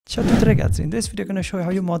Ciao a tutti ragazzi, in this video I'm going to show you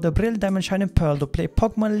how you mod the Brilliant Diamond Shining Pearl to play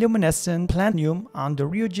Pokémon Luminescent Platinum on the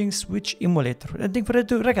Ryujin Switch emulator. And think for it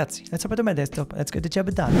too, ragazzi, let's open my desktop, let's get the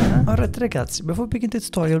job done. Alright ragazzi, before we begin the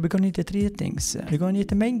tutorial we're going to need three things. We're going to need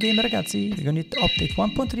the main game ragazzi, we're going to need update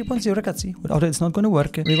 1.3.0 ragazzi, without it it's not going to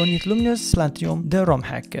work. We're going to need Luminescent Platinum, the ROM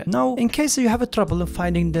hack. Now, in case you have a trouble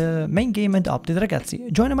finding the main game and the update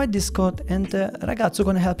ragazzi, join my Discord and ragazzi are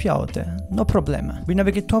going to help you out. No problem. We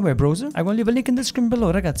navigate to our web browser. I'm going to leave a link in the description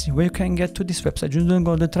below ragazzi, where you can get to this website. You don't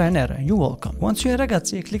go to try an error. You're welcome. Once you're here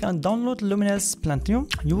ragazzi, click on download Luminescent Platinum.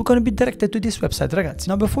 You're going to be directed to this website ragazzi.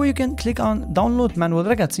 Now before you can click on download manual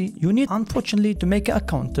ragazzi, you need unfortunately to make an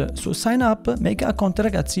account. So sign up, make an account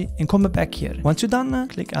ragazzi and come back here. Once you're done,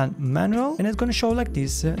 click on manual and it's going to show like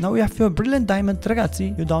this. Now we have your Brilliant Diamond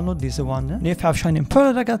ragazzi, you download this one. And if you have Shining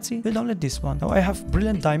Pearl ragazzi, you download this one. Now I have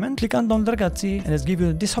Brilliant Diamond, click on download ragazzi and it's give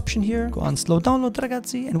you this option here. Go on slow download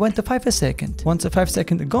ragazzi and wait to 5 seconds. Once the 5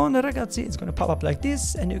 seconds gone ragazzi, it's going to pop up like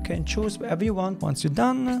this and you can choose whatever you want. Once you're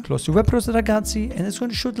done, close your web browser ragazzi and it's going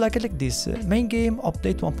to shoot like this. Main game,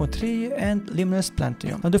 update 1.3 and Luminescent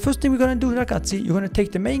Platinum. Now the first thing we're going to do ragazzi, you're going to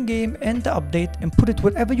take the main game and the update and put it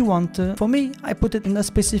wherever you want. For me, I put it in a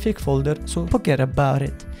specific folder, so forget about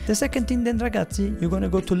it. The second thing then ragazzi, you're going to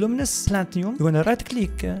go to Luminescent Platinum, you're going to right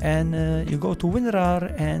click and you go to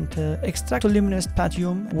WinRAR and extract Luminescent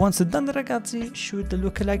Platinum. Once done ragazzi, should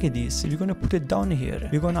look like this. You're going to put it down here.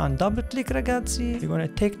 You're going to double click ragazzi, you're going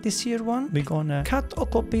to take this here one, we're going to cut or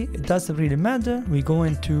copy, it doesn't really matter. We go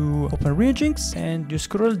into open regions and you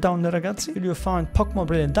scroll down ragazzi till you find Pokémon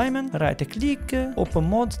Brilliant Diamond, right click, open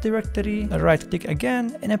mods directory, right click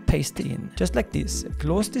again and paste it in, just like this.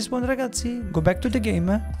 Close this one ragazzi, go back to the game,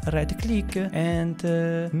 right click and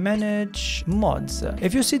manage mods.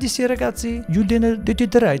 If you see this here ragazzi, you did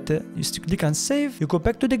it right. You click on save, you go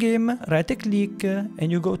back to the game, right click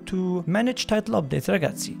and you go to manage title updates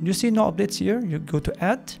ragazzi. You see no updates here, you go to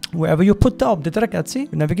add, wherever you put the update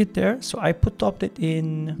ragazzi, you navigate there. So I put the update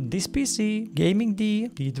in this PC, gaming D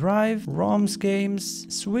drive, ROMs games,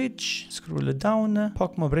 switch, scroll it down,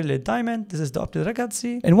 Pokémon Brilliant Diamond, this is the update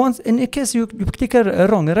ragazzi. And once, in case you click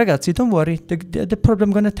wrong ragazzi, don't worry, the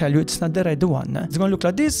problem gonna tell you it's not the right one. It's gonna look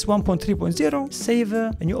like this, 1.3.0, save,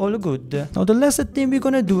 and you're all good. Now the last thing we're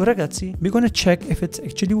gonna do ragazzi, we're gonna check if it's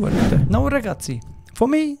actually worked. Now ragazzi, for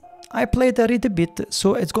me, I played a little bit,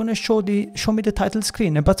 so it's gonna show me the title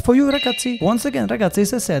screen. But for you ragazzi, once again ragazzi,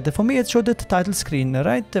 as I said, for me it showed the title screen,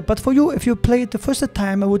 right? But for you, if you play it the first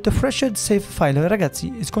time with the fresher save file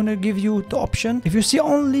ragazzi, it's gonna give you the option. If you see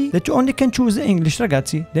only that you only can choose English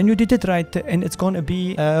ragazzi, then you did it right and it's gonna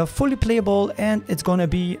be fully playable and it's gonna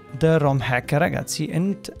be the ROM hack ragazzi.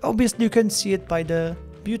 And obviously you can see it by the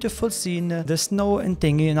beautiful scene, the snow and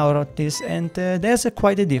thingy and all of this, and there's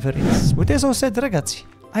quite a difference. With this all said ragazzi,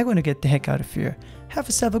 I'm gonna get the heck out of here. Have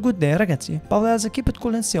yourself a good day ragazzi. Keep it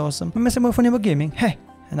cool and stay awesome. Remember, for gaming. Hey,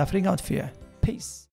 and I freak out fear. Peace.